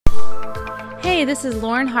Hey, this is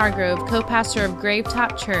Lauren Hargrove, co-pastor of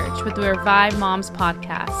Gravetop Church with the Revive Moms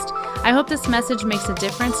podcast. I hope this message makes a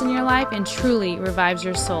difference in your life and truly revives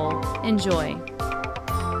your soul. Enjoy.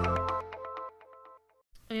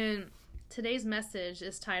 And today's message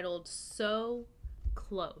is titled, So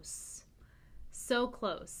Close. So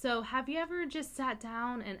close. So have you ever just sat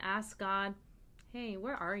down and asked God, hey,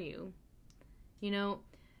 where are you? You know,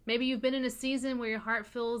 maybe you've been in a season where your heart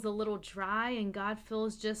feels a little dry and God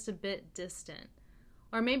feels just a bit distant.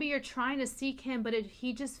 Or maybe you're trying to seek him, but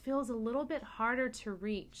he just feels a little bit harder to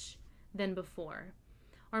reach than before.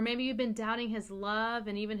 Or maybe you've been doubting his love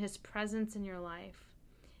and even his presence in your life.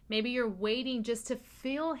 Maybe you're waiting just to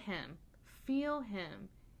feel him.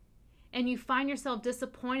 And you find yourself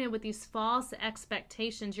disappointed with these false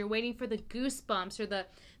expectations. You're waiting for the goosebumps or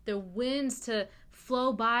the winds to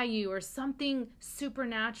flow by you or something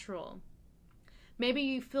supernatural. Maybe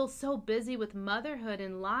you feel so busy with motherhood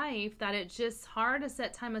and life that it's just hard to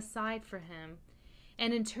set time aside for him.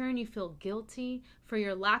 And in turn, you feel guilty for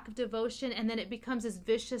your lack of devotion, and then it becomes this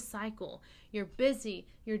vicious cycle. You're busy,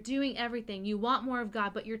 you're doing everything, you want more of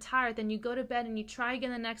God, but you're tired. Then you go to bed and you try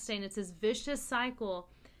again the next day, and it's this vicious cycle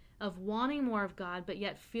of wanting more of God, but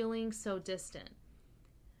yet feeling so distant.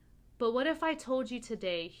 But what if I told you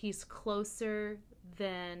today he's closer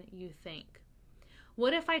than you think?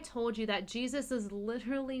 What if I told you that Jesus is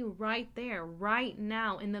literally right there, right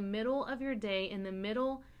now, in the middle of your day, in the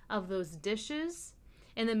middle of those dishes,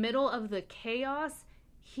 in the middle of the chaos?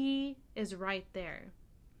 He is right there.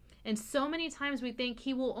 And so many times we think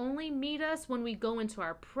he will only meet us when we go into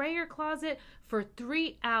our prayer closet for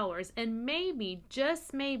 3 hours. And maybe,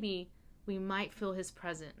 just maybe, we might feel his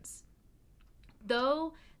presence.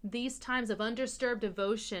 Though these times of undisturbed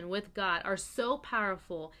devotion with God are so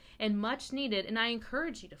powerful and much needed, and I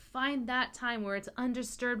encourage you to find that time where it's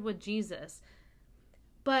undisturbed with Jesus.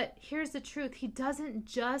 But here's the truth. He doesn't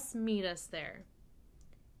just meet us there.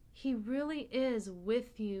 He really is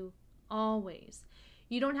with you always.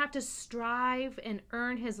 You don't have to strive and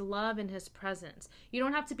earn his love and his presence. You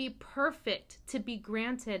don't have to be perfect to be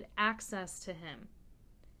granted access to him.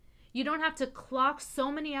 You don't have to clock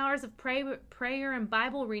so many hours of prayer and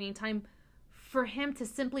Bible reading time for him to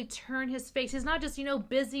simply turn his face. He's not just,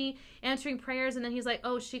 busy answering prayers and then he's like,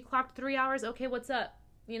 oh, she clocked 3 hours. Okay, what's up?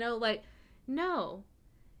 No.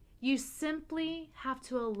 You simply have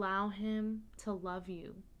to allow him to love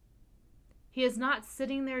you. He is not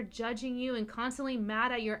sitting there judging you and constantly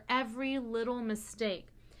mad at your every little mistake.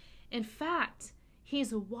 In fact,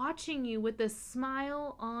 he's watching you with a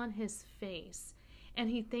smile on his face, and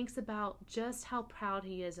he thinks about just how proud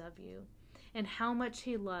he is of you and how much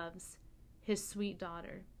he loves his sweet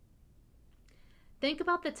daughter. Think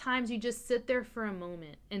about the times you just sit there for a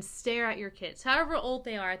moment and stare at your kids, however old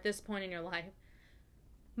they are at this point in your life.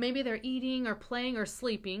 Maybe they're eating or playing or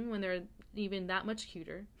sleeping when they're even that much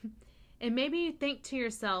cuter. And maybe you think to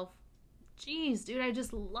yourself, geez, dude, I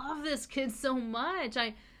just love this kid so much.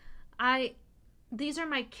 These are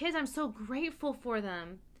my kids. I'm so grateful for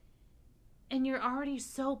them. And you're already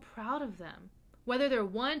so proud of them. Whether they're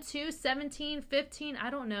 1, 2, 17, 15,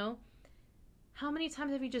 I don't know. How many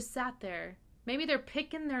times have you just sat there? Maybe they're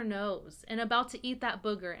picking their nose and about to eat that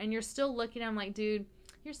booger. And you're still looking at them like, dude,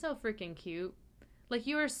 you're so freaking cute. Like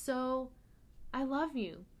you are so, I love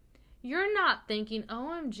you. You're not thinking,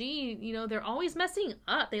 OMG, they're always messing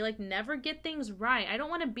up. They never get things right. I don't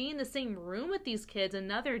want to be in the same room with these kids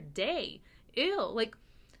another day. Ew,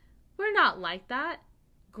 we're not like that.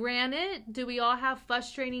 Granted, do we all have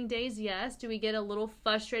frustrating days? Yes. Do we get a little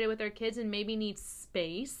frustrated with our kids and maybe need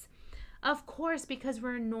space? Of course, because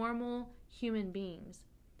we're normal human beings.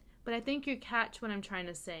 But I think you catch what I'm trying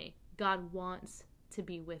to say. God wants to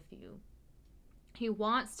be with you. He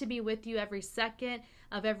wants to be with you every second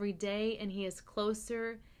of every day, and he is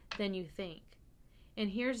closer than you think. And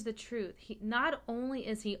here's the truth. Not only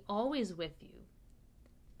is he always with you,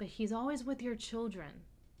 but he's always with your children.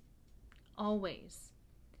 Always.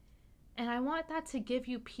 And I want that to give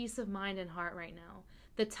you peace of mind and heart right now.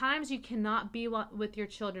 The times you cannot be with your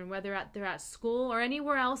children, whether they're at school or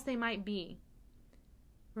anywhere else they might be,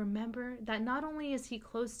 remember that not only is he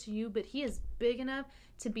close to you, but he is big enough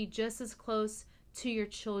to be just as close to your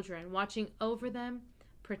children, watching over them,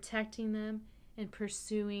 protecting them, and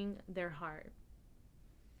pursuing their heart.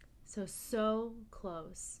 So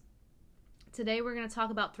close. Today we're going to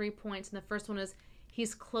talk about 3 points, and the first one is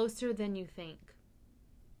he's closer than you think.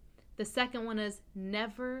 The second one is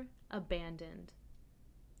never abandoned.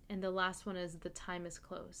 And the last one is the time is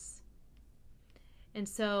close. And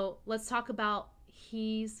so let's talk about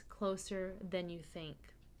he's closer than you think.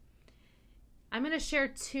 I'm going to share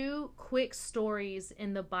two quick stories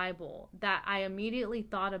in the Bible that I immediately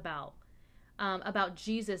thought about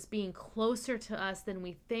Jesus being closer to us than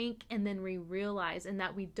we think and then we realize, and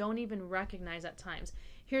that we don't even recognize at times.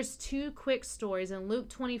 Here's two quick stories. In Luke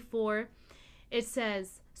 24, it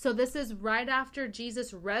says, so this is right after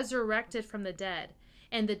Jesus resurrected from the dead,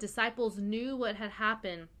 and the disciples knew what had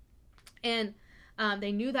happened, and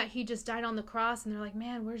they knew that he just died on the cross, and they're like,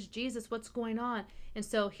 man, where's Jesus? What's going on? And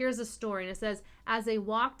so here's a story, and it says, as they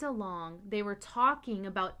walked along, they were talking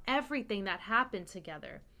about everything that happened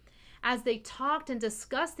together. As they talked and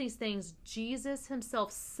discussed these things, Jesus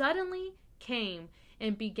himself suddenly came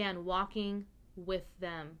and began walking with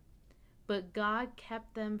them. But God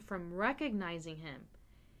kept them from recognizing him.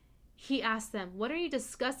 He asked them, what are you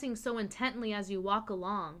discussing so intently as you walk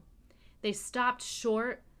along? They stopped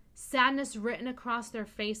short, sadness written across their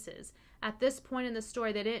faces. At this point in the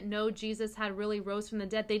story, they didn't know Jesus had really rose from the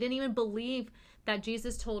dead. They didn't even believe that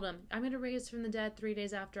Jesus told them, I'm going to raise from the dead 3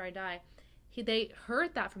 days after I die. They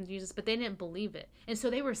heard that from Jesus, but they didn't believe it. And so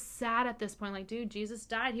they were sad at this point. Like, dude, Jesus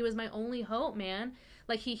died. He was my only hope, man.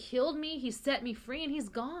 Like, he healed me. He set me free, and he's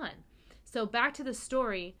gone. So back to the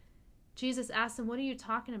story, Jesus asked them, what are you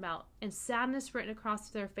talking about? And sadness written across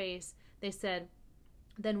their face, they said,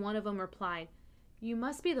 then one of them replied, you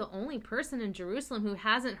must be the only person in Jerusalem who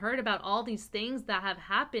hasn't heard about all these things that have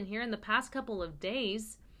happened here in the past couple of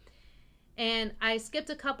days. And I skipped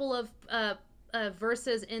a couple of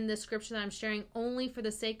verses in the scripture that I'm sharing only for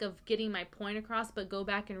the sake of getting my point across, but go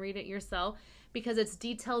back and read it yourself because it's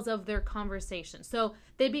details of their conversation. So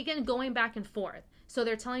they begin going back and forth. So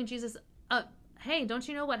they're telling Jesus, hey, don't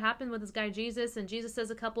you know what happened with this guy Jesus? And Jesus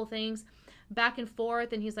says a couple things back and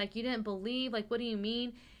forth, and he's like, you didn't believe? Like, what do you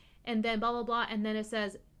mean? And then blah, blah, blah. And then it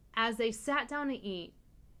says, as they sat down to eat,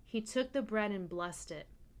 he took the bread and blessed it.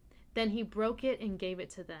 Then he broke it and gave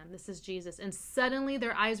it to them. This is Jesus. And suddenly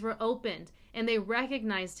their eyes were opened and they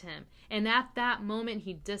recognized him. And at that moment,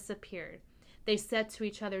 he disappeared. They said to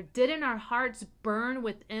each other, didn't our hearts burn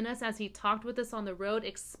within us as he talked with us on the road,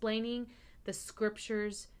 explaining the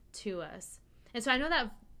scriptures to us? And so I know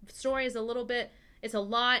that story is it's a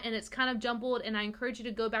lot and it's kind of jumbled. And I encourage you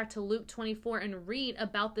to go back to Luke 24 and read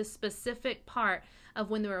about this specific part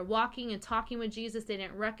of when they were walking and talking with Jesus. They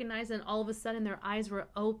didn't recognize it, and all of a sudden their eyes were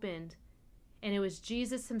opened. And it was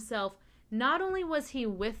Jesus himself. Not only was he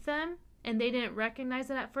with them, and they didn't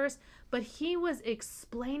recognize it at first, but he was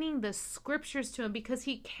explaining the scriptures to them because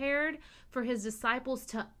he cared for his disciples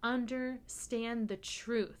to understand the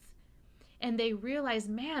truth. And they realized,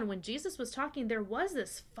 man, when Jesus was talking, there was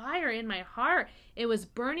this fire in my heart. It was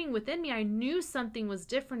burning within me. I knew something was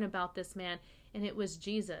different about this man, and it was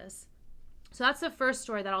Jesus. So that's the first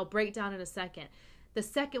story that I'll break down in a second. The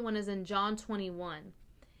second one is in John 21.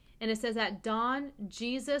 And it says, at dawn,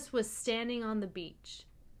 Jesus was standing on the beach.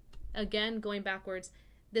 Again, going backwards,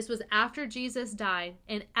 this was after Jesus died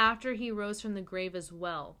and after he rose from the grave as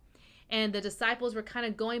well. And the disciples were kind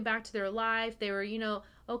of going back to their life. They were,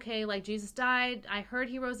 okay, like Jesus died. I heard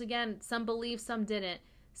he rose again. Some believed, some didn't.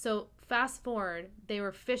 So fast forward, they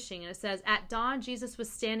were fishing. And it says, at dawn, Jesus was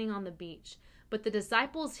standing on the beach. But the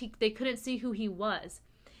disciples, they couldn't see who he was.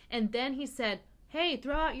 And then he said, hey,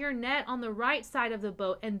 throw out your net on the right side of the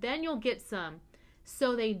boat, and then you'll get some.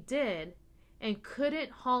 So they did, and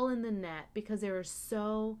couldn't haul in the net because there were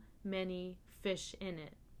so many fish in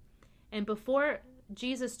it. And before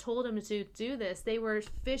Jesus told them to do this, they were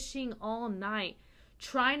fishing all night,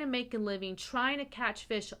 trying to make a living, trying to catch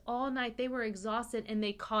fish all night. They were exhausted, and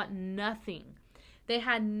they caught nothing. They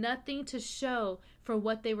had nothing to show for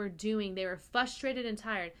what they were doing. They were frustrated and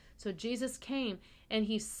tired. So Jesus came and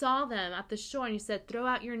he saw them at the shore and he said, throw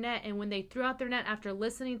out your net. And when they threw out their net after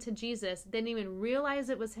listening to Jesus, they didn't even realize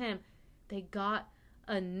it was him. They got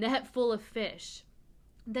a net full of fish.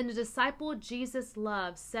 Then the disciple Jesus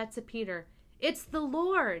loved said to Peter, it's the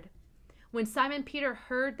Lord. When Simon Peter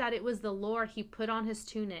heard that it was the Lord, he put on his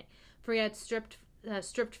tunic, for he had stripped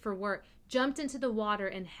for work, jumped into the water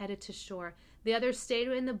and headed to shore. The others stayed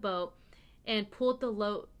in the boat and pulled the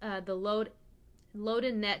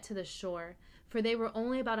loaded net to the shore, for they were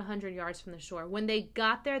only about 100 yards from the shore. When they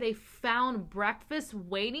got there, they found breakfast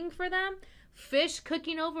waiting for them, fish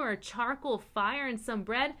cooking over a charcoal fire and some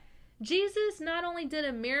bread. Jesus not only did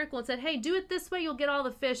a miracle and said, hey, do it this way, you'll get all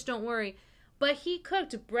the fish, don't worry. But he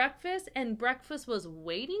cooked breakfast, and breakfast was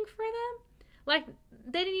waiting for them. Like,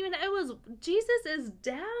 they didn't even, Jesus is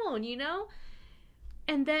down,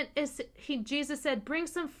 And then Jesus said, bring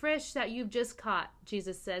some fish that you've just caught,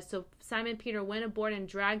 Jesus said. So Simon Peter went aboard and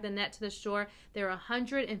dragged the net to the shore. There were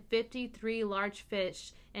 153 large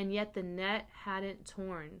fish, and yet the net hadn't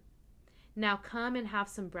torn. Now come and have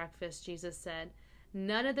some breakfast, Jesus said.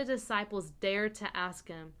 None of the disciples dared to ask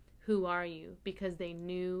him, "Who are you?" because they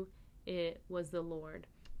knew it was the Lord.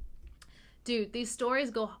 Dude, these stories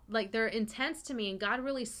go, like, they're intense to me, and God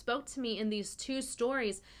really spoke to me in these two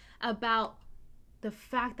stories about the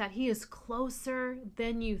fact that he is closer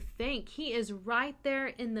than you think. He is right there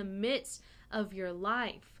in the midst of your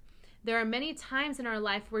life. There are many times in our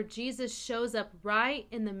life where Jesus shows up right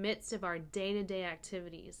in the midst of our day-to-day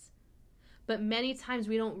activities. But many times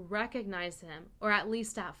we don't recognize him, or at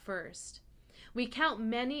least at first. We count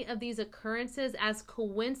many of these occurrences as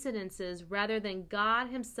coincidences rather than God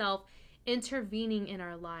himself intervening in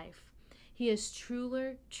our life. He is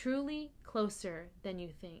truly closer than you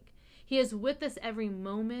think. He is with us every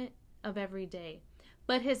moment of every day.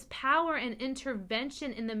 But his power and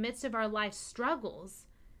intervention in the midst of our life struggles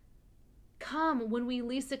come when we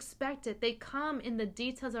least expect it. They come in the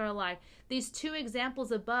details of our life. These two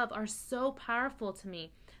examples above are so powerful to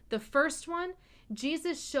me. The first one,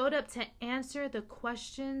 Jesus showed up to answer the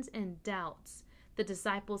questions and doubts the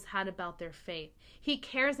disciples had about their faith. He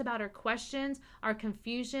cares about our questions, our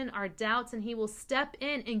confusion, our doubts, and he will step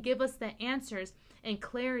in and give us the answers and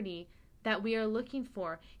clarity that we are looking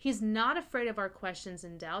for. He's not afraid of our questions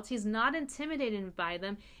and doubts. He's not intimidated by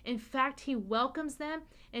them. In fact, he welcomes them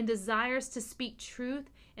and desires to speak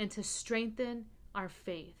truth and to strengthen our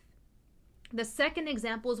faith. The second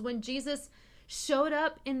example is when Jesus showed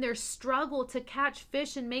up in their struggle to catch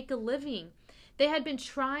fish and make a living. They had been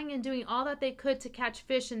trying and doing all that they could to catch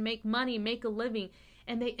fish and make money, make a living,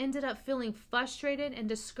 and they ended up feeling frustrated and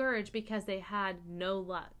discouraged because they had no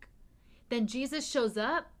luck. Then Jesus shows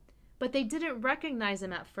up, but they didn't recognize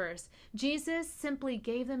him at first. Jesus simply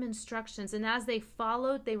gave them instructions, and as they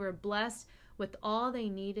followed, they were blessed with all they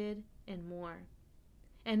needed and more.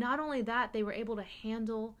 And not only that, they were able to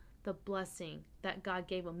handle the blessing that God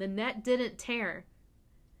gave them. The net didn't tear.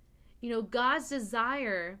 God's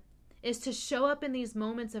desire is to show up in these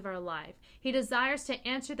moments of our life. He desires to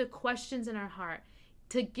answer the questions in our heart,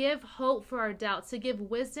 to give hope for our doubts, to give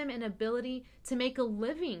wisdom and ability to make a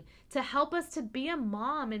living, to help us to be a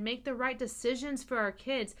mom and make the right decisions for our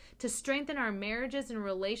kids, to strengthen our marriages and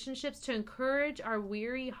relationships, to encourage our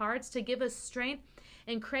weary hearts, to give us strength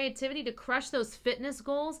and creativity, to crush those fitness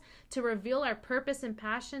goals, to reveal our purpose and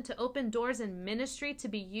passion, to open doors in ministry, to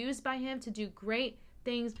be used by him, to do great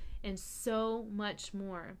things, and so much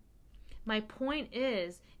more. My point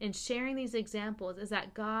is, in sharing these examples, is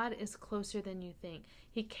that God is closer than you think.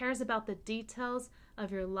 He cares about the details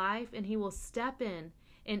of your life, and he will step in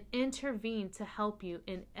and intervene to help you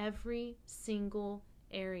in every single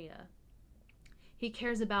area. He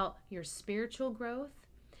cares about your spiritual growth,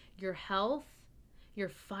 your health, your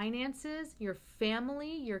finances, your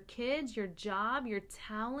family, your kids, your job, your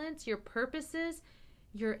talents, your purposes,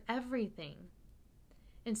 your everything.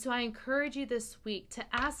 And so I encourage you this week to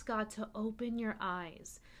ask God to open your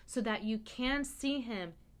eyes so that you can see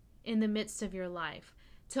him in the midst of your life.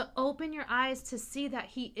 To open your eyes to see that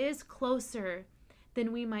he is closer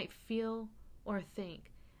than we might feel or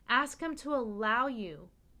think. Ask him to allow you.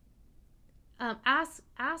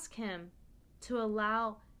 Ask him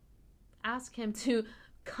to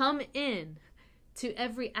come in to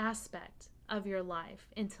every aspect of your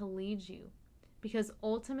life and to lead you. Because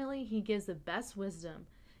ultimately, he gives the best wisdom,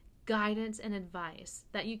 guidance, and advice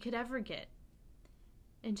that you could ever get.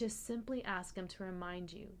 And just simply ask him to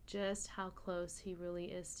remind you just how close he really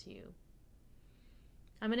is to you.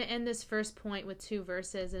 I'm going to end this first point with two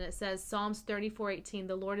verses, and it says, Psalms 34:18,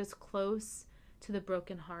 the Lord is close to the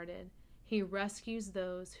brokenhearted. He rescues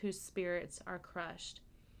those whose spirits are crushed.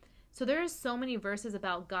 So there are so many verses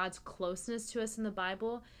about God's closeness to us in the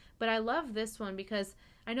Bible, but I love this one because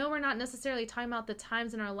I know we're not necessarily talking about the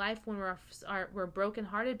times in our life when we're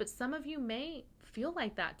brokenhearted, but some of you may feel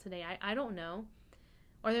like that today. I don't know.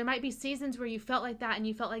 Or there might be seasons where you felt like that and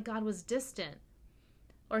you felt like God was distant.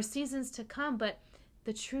 Or seasons to come, but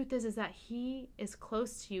the truth is that he is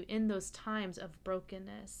close to you in those times of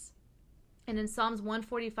brokenness. And in Psalms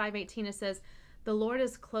 145:18 it says, the Lord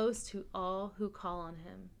is close to all who call on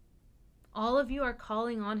him. All of you are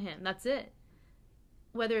calling on him. That's it.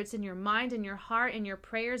 Whether it's in your mind, in your heart, in your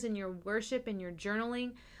prayers, in your worship, in your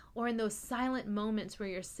journaling, or in those silent moments where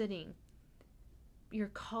you're sitting, you're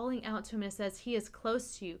calling out to him. It says he is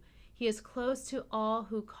close to you. He is close to all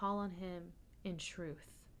who call on him in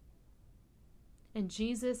truth. And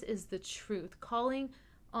Jesus is the truth. Calling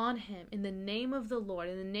on him in the name of the Lord,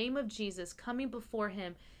 in the name of Jesus, coming before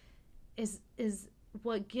him is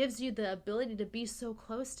what gives you the ability to be so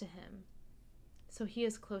close to him. So he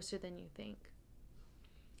is closer than you think.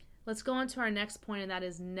 Let's go on to our next point, and that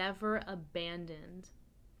is never abandoned.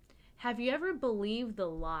 Have you ever believed the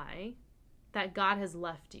lie that God has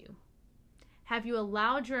left you? Have you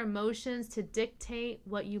allowed your emotions to dictate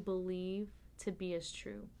what you believe to be as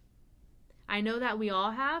true? I know that we all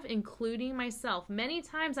have, including myself. Many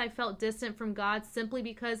times I felt distant from God simply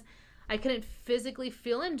because I couldn't physically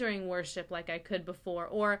feel Him during worship like I could before,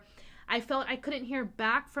 or I felt I couldn't hear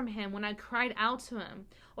back from Him when I cried out to Him,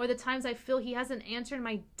 or the times I feel He hasn't answered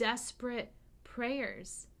my desperate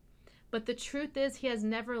prayers. But the truth is, He has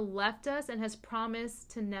never left us and has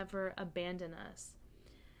promised to never abandon us.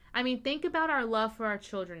 I mean, think about our love for our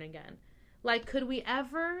children again. Like, could we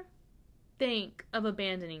ever think of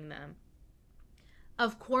abandoning them?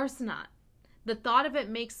 Of course not. The thought of it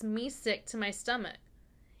makes me sick to my stomach.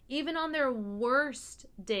 Even on their worst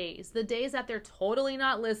days, the days that they're totally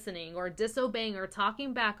not listening or disobeying or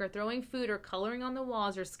talking back or throwing food or coloring on the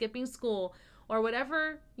walls or skipping school or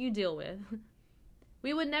whatever you deal with,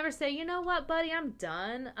 we would never say, you know what, buddy, I'm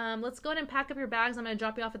done. Let's go ahead and pack up your bags. I'm going to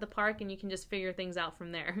drop you off at the park and you can just figure things out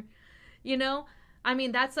from there. You know? I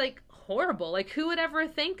mean, that's like horrible. Like, who would ever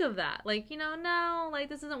think of that? Like, no, like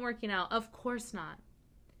this isn't working out. Of course not.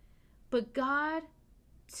 But God,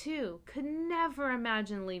 too, could never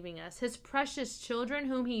imagine leaving us. His precious children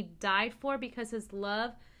whom He died for because His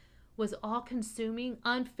love was all-consuming,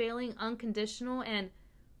 unfailing, unconditional, and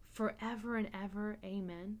forever and ever.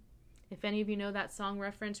 Amen. If any of you know that song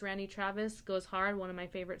reference, Randy Travis, Goes Hard, one of my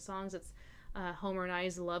favorite songs. It's Homer and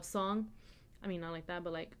I's love song. I mean, not like that,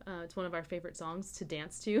 but like it's one of our favorite songs to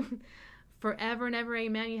dance to. Forever and ever,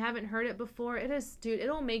 amen. You haven't heard it before? It is, dude,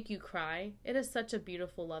 it'll make you cry. It is such a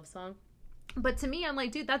beautiful love song. But to me, I'm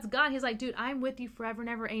like, dude, that's God. He's like, dude, I'm with you forever and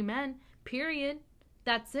ever, amen. Period.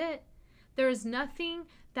 That's it. There is nothing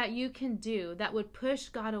that you can do that would push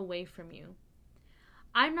God away from you.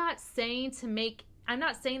 I'm not saying this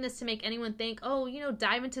to make anyone think, oh,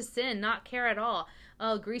 dive into sin, not care at all.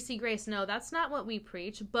 Oh, greasy grace. No, that's not what we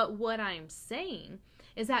preach. But what I'm saying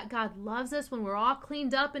is that God loves us when we're all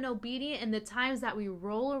cleaned up and obedient, and the times that we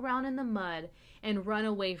roll around in the mud and run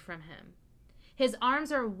away from Him. His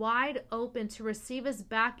arms are wide open to receive us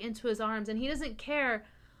back into His arms, and He doesn't care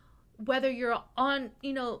whether you're on,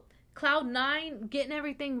 cloud 9, getting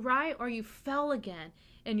everything right, or you fell again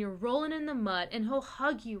and you're rolling in the mud, and He'll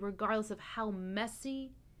hug you regardless of how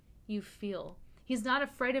messy you feel. He's not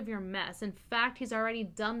afraid of your mess. In fact, He's already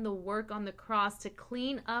done the work on the cross to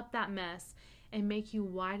clean up that mess and make you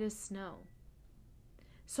white as snow.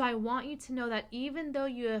 So I want you to know that even though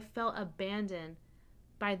you have felt abandoned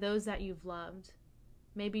by those that you've loved,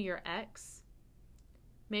 maybe your ex,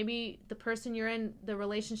 maybe the person you're in the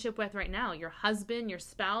relationship with right now, your husband, your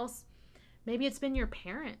spouse, maybe it's been your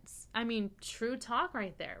parents. I mean, true talk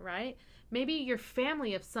right there, right? Maybe your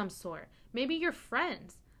family of some sort, maybe your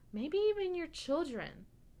friends, maybe even your children.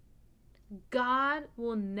 God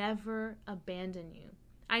will never abandon you.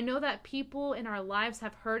 I know that people in our lives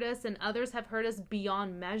have hurt us and others have hurt us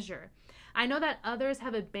beyond measure. I know that others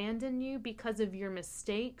have abandoned you because of your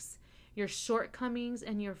mistakes, your shortcomings,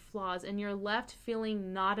 and your flaws, and you're left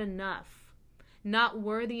feeling not enough, not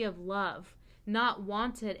worthy of love, not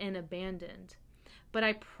wanted and abandoned. But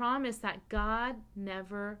I promise that God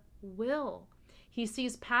never will. He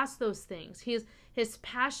sees past those things. His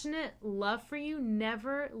passionate love for you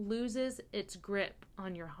never loses its grip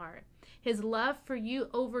on your heart. His love for you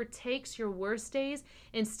overtakes your worst days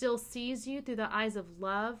and still sees you through the eyes of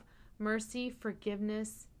love, mercy,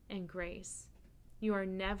 forgiveness, and grace. You are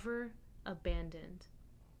never abandoned.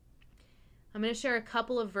 I'm going to share a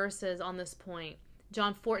couple of verses on this point.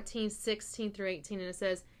 John 14:16 through 18, and it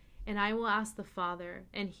says, "And I will ask the Father,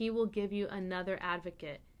 and He will give you another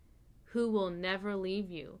advocate, who will never leave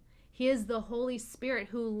you. He is the Holy Spirit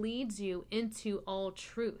who leads you into all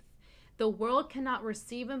truth. The world cannot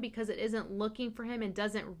receive Him because it isn't looking for Him and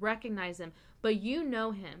doesn't recognize Him. But you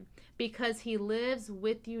know Him because He lives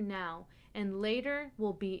with you now and later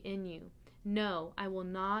will be in you. No, I will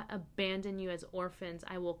not abandon you as orphans.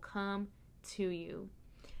 I will come to you."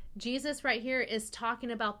 Jesus right here is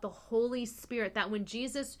talking about the Holy Spirit, that when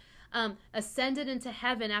Jesus ascended into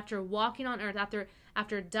heaven after walking on earth,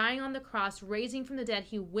 after dying on the cross, raising from the dead,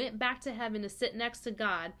 He went back to heaven to sit next to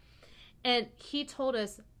God. And He told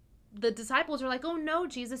us, the disciples were like, "Oh no,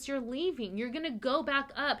 Jesus, you're leaving. You're going to go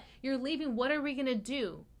back up. You're leaving. What are we going to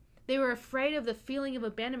do?" They were afraid of the feeling of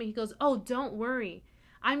abandonment. He goes, "Oh, don't worry.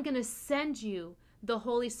 I'm going to send you the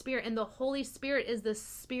Holy Spirit." And the Holy Spirit is the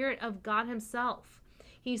Spirit of God Himself.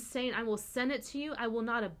 He's saying, I will send it to you. I will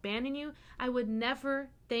not abandon you. I would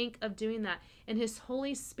never think of doing that. And His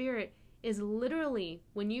Holy Spirit is literally,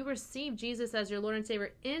 when you receive Jesus as your Lord and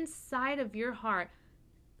Savior, inside of your heart,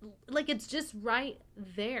 like it's just right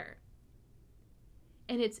there.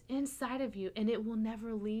 and it's inside of you, and it will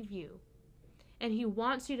never leave you. And he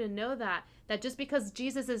wants you to know that just because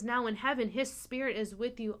Jesus is now in heaven, his spirit is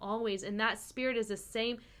with you always. And that spirit has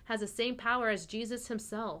the same power as Jesus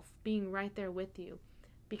himself being right there with you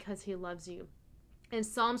because he loves you. In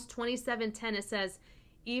Psalms 27:10, it says,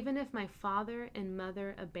 even if my father and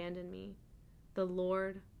mother abandon me, the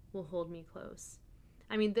Lord will hold me close.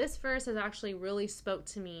 I mean, this verse has actually really spoke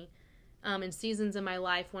to me in seasons in my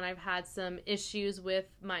life when I've had some issues with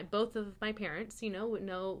both of my parents.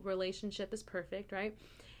 No relationship is perfect, right?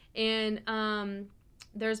 And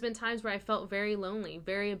there's been times where I felt very lonely,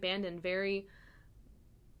 very abandoned, very,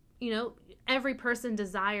 every person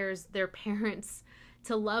desires their parents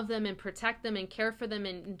to love them and protect them and care for them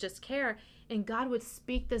and just care. And God would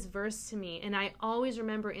speak this verse to me. And I always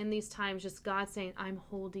remember in these times just God saying, I'm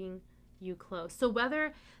holding you close. So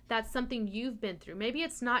whether that's something you've been through, maybe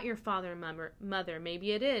it's not your father and mother,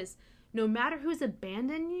 maybe it is. No matter who's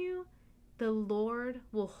abandoned you, the Lord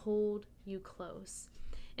will hold you close.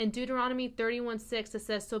 In Deuteronomy 31:6, it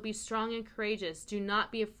says, so be strong and courageous. Do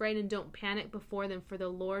not be afraid and don't panic before them, for the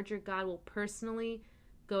Lord your God will personally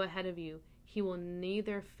go ahead of you. He will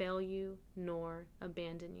neither fail you nor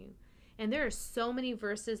abandon you. And there are so many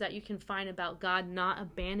verses that you can find about God not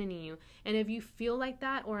abandoning you. And if you feel like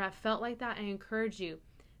that or have felt like that, I encourage you,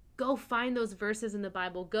 go find those verses in the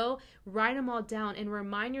Bible. Go write them all down and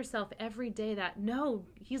remind yourself every day that, no,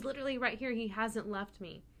 he's literally right here. He hasn't left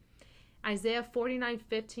me. Isaiah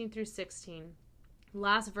 49:15-16,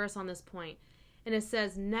 last verse on this point. And it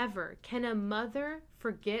says, never can a mother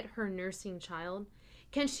forget her nursing child.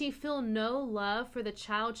 Can she feel no love for the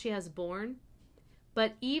child she has borne?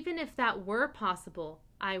 But even if that were possible,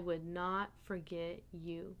 I would not forget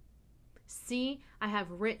you. See, I have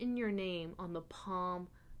written your name on the palm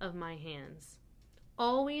of my hands.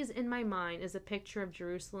 Always in my mind is a picture of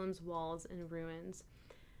Jerusalem's walls and ruins.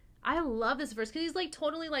 I love this verse because he's like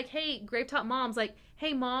totally like, hey, Gravetop moms, like,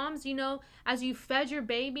 hey, moms, as you fed your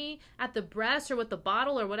baby at the breast or with the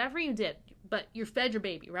bottle or whatever you did, but you fed your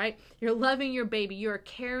baby, right? You're loving your baby. You're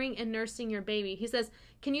caring and nursing your baby. He says,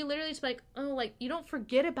 can you literally just be like, oh, like, you don't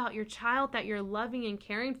forget about your child that you're loving and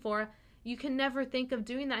caring for. You can never think of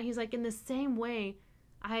doing that. He's like, in the same way,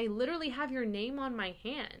 I literally have your name on my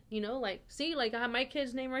hand, like, see, like I have my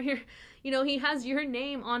kid's name right here. He has your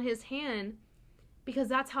name on his hand because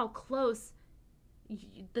that's how close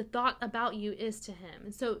the thought about you is to him.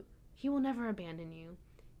 And so he will never abandon you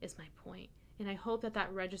is my point. And I hope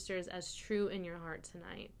that registers as true in your heart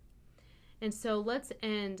tonight. And so let's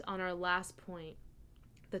end on our last point.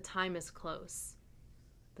 The time is close.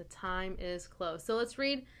 The time is close. So let's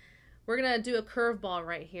read. We're going to do a curveball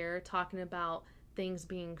right here, talking about things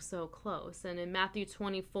being so close. And in Matthew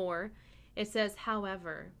 24, it says,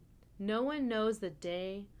 however, no one knows the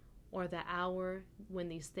day or the hour when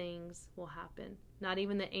these things will happen. Not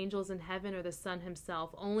even the angels in heaven or the Son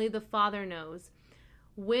himself. Only the Father knows.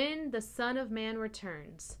 When the Son of Man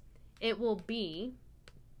returns, it will be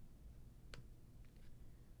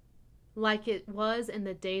like it was in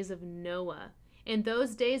the days of Noah. In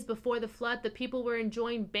those days before the flood, the people were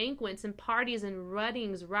enjoying banquets and parties and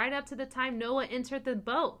weddings right up to the time Noah entered the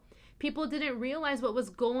boat. People didn't realize what was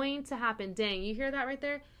going to happen. Dang, you hear that right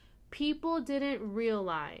there? People didn't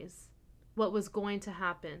realize what was going to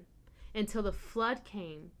happen until the flood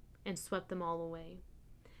came and swept them all away.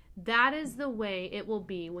 That is the way it will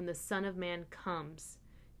be when the Son of Man comes.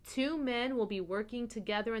 2 men will be working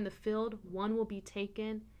together in the field. One will be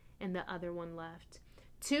taken and the other one left.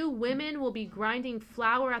 2 women will be grinding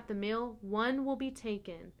flour at the mill. One will be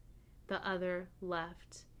taken, the other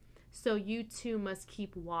left. So you too must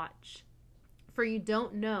keep watch, for you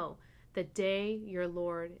don't know the day your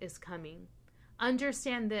Lord is coming.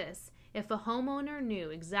 Understand this. If a homeowner knew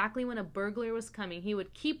exactly when a burglar was coming, he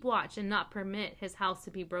would keep watch and not permit his house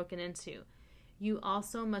to be broken into. You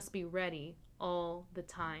also must be ready all the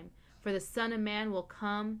time, for the Son of Man will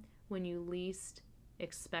come when you least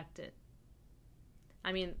expect it.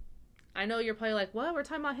 I mean, I know you're probably like, what? We're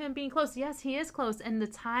talking about him being close. Yes, he is close, and the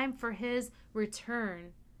time for his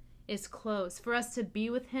return is close, for us to be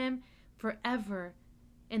with him forever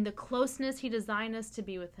in the closeness he designed us to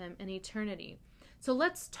be with him in eternity. So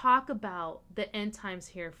let's talk about the end times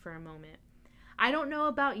here for a moment. I don't know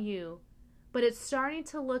about you, but it's starting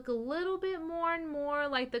to look a little bit more and more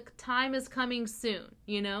like the time is coming soon,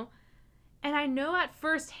 And I know at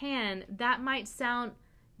first hand that might sound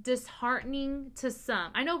disheartening to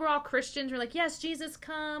some. I know we're all Christians. We're like, yes, Jesus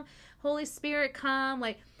come, Holy Spirit come.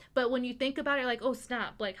 But when you think about it, you're like, oh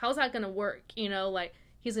snap, how's that going to work? He's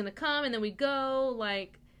going to come and then we go.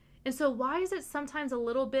 And so why is it sometimes a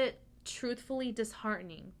little bit truthfully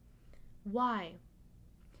disheartening? Why?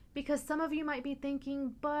 Because some of you might be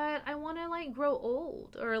thinking, but I want to like grow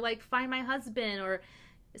old, or like find my husband, or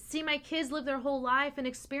see my kids live their whole life and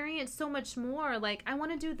experience so much more. Like, I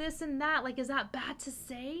want to do this and that. Like, is that bad to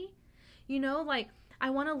say? Like, I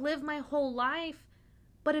want to live my whole life,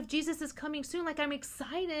 but if Jesus is coming soon, like, I'm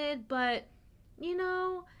excited, but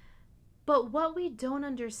what we don't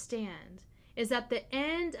understand is that the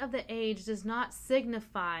end of the age does not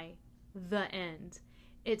signify the end.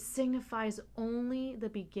 It signifies only the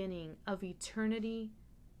beginning of eternity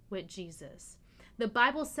with Jesus. The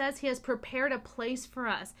Bible says he has prepared a place for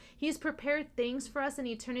us. He has prepared things for us in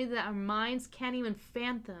eternity that our minds can't even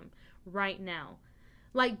fathom right now.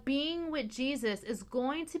 Like, being with Jesus is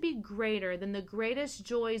going to be greater than the greatest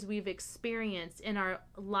joys we've experienced in our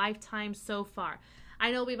lifetime so far.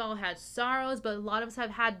 I know we've all had sorrows, but a lot of us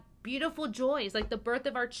have had beautiful joys, like the birth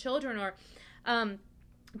of our children, or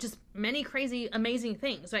just many crazy, amazing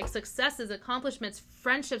things, like successes, accomplishments,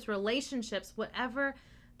 friendships, relationships, whatever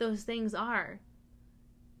those things are.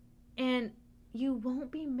 And you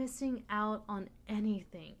won't be missing out on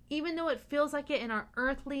anything, even though it feels like it in our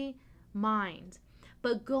earthly mind.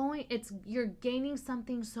 But you're gaining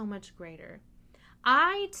something so much greater.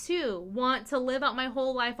 I too want to live out my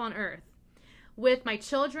whole life on earth with my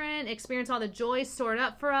children, experience all the joys stored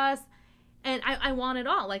up for us. And I want it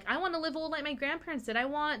all. Like, I want to live old like my grandparents did. I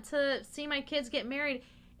want to see my kids get married.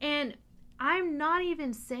 And I'm not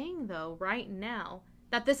even saying, though, right now,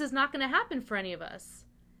 that this is not going to happen for any of us.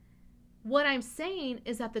 What I'm saying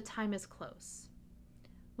is that the time is close.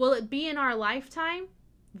 Will it be in our lifetime?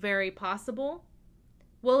 Very possible.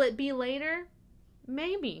 Will it be later?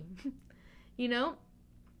 Maybe.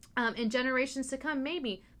 In generations to come,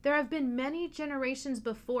 maybe. There have been many generations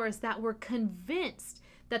before us that were convinced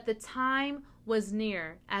that the time was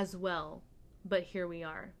near as well. But here we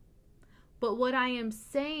are. But what I am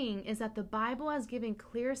saying is that the Bible has given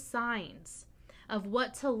clear signs of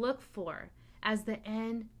what to look for as the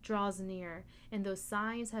end draws near. And those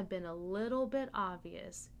signs have been a little bit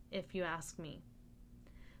obvious, if you ask me.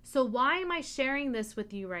 So why am I sharing this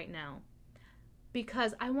with you right now?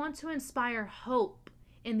 Because I want to inspire hope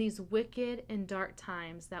in these wicked and dark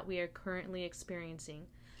times that we are currently experiencing.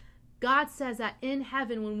 God says that in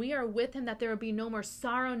heaven, when we are with him, that there will be no more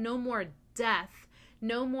sorrow, no more death,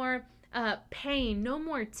 no more pain, no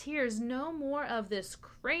more tears, no more of this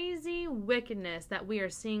crazy wickedness that we are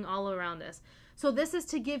seeing all around us. So this is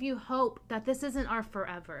to give you hope that this isn't our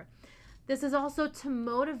forever. This is also to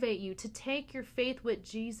motivate you to take your faith with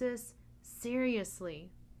Jesus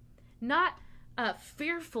seriously. Not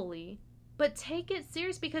fearfully, but take it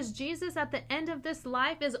serious, because Jesus at the end of this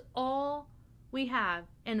life is all we have.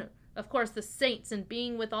 And of course, the saints and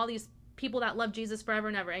being with all these people that love Jesus forever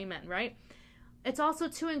and ever. Amen, right? It's also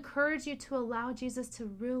to encourage you to allow Jesus to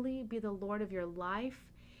really be the Lord of your life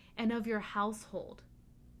and of your household.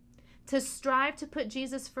 To strive to put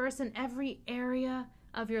Jesus first in every area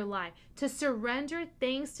of your life. To surrender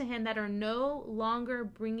things to him that are no longer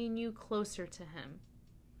bringing you closer to him.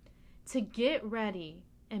 To get ready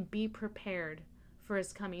and be prepared for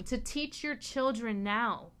his coming. To teach your children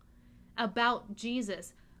now about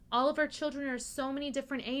Jesus. All of our children are so many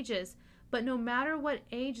different ages, but no matter what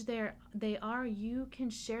age they are, you can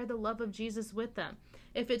share the love of Jesus with them.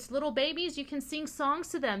 If it's little babies, you can sing songs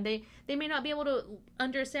to them. They may not be able to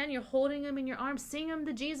understand. You're holding them in your arms. Sing them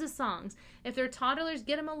the Jesus songs. If they're toddlers,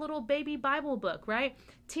 get them a little baby Bible book, right?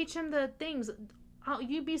 Teach them the things.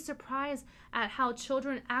 You'd be surprised at how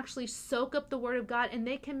children actually soak up the Word of God, and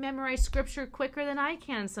they can memorize Scripture quicker than I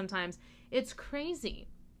can sometimes. It's crazy,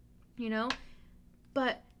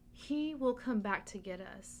 But he will come back to get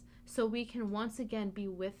us so we can once again be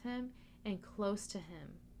with him and close to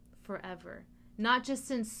him forever. Not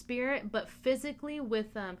just in spirit, but physically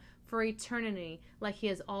with them for eternity, like he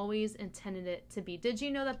has always intended it to be. Did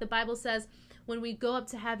you know that the Bible says when we go up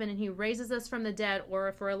to heaven and he raises us from the dead, or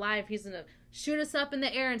if we're alive, he's going to shoot us up in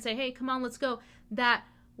the air and say, hey, come on, let's go, that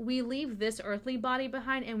we leave this earthly body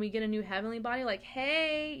behind and we get a new heavenly body? Like,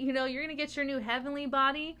 hey, you're going to get your new heavenly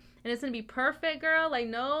body and it's going to be perfect, girl. Like,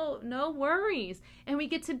 no worries. And we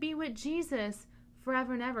get to be with Jesus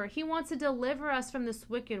forever and ever. He wants to deliver us from this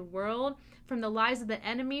wicked world, from the lies of the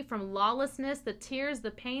enemy, from lawlessness, the tears,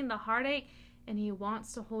 the pain, the heartache. And he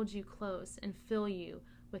wants to hold you close and fill you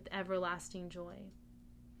with everlasting joy.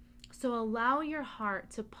 So allow your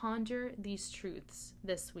heart to ponder these truths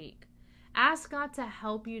this week. Ask God to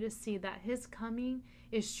help you to see that his coming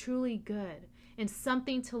is truly good and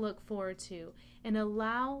something to look forward to. And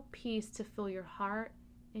allow peace to fill your heart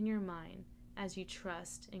and your mind as you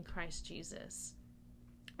trust in Christ Jesus.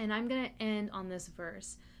 And I'm going to end on this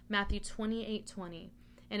verse, Matthew 28:20.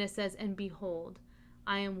 And it says, and behold,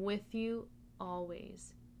 I am with you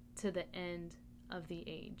always to the end of the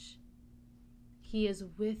age. He is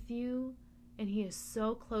with you, and he is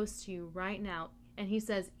so close to you right now. And he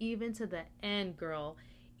says, even to the end, girl,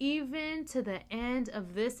 even to the end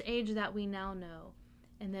of this age that we now know,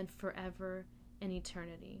 and then forever in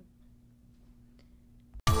eternity.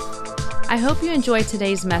 I hope you enjoyed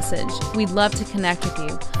today's message. We'd love to connect with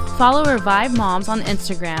you. Follow Revive Moms on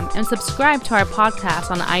Instagram and subscribe to our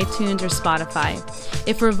podcast on iTunes or Spotify.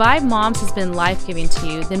 If Revive Moms has been life-giving to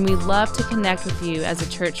you, then we'd love to connect with you as a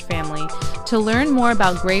church family. To learn more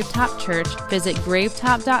about Gravetop Church, visit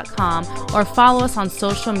gravetop.com or follow us on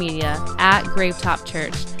social media @Gravetop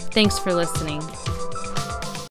Church. Thanks for listening.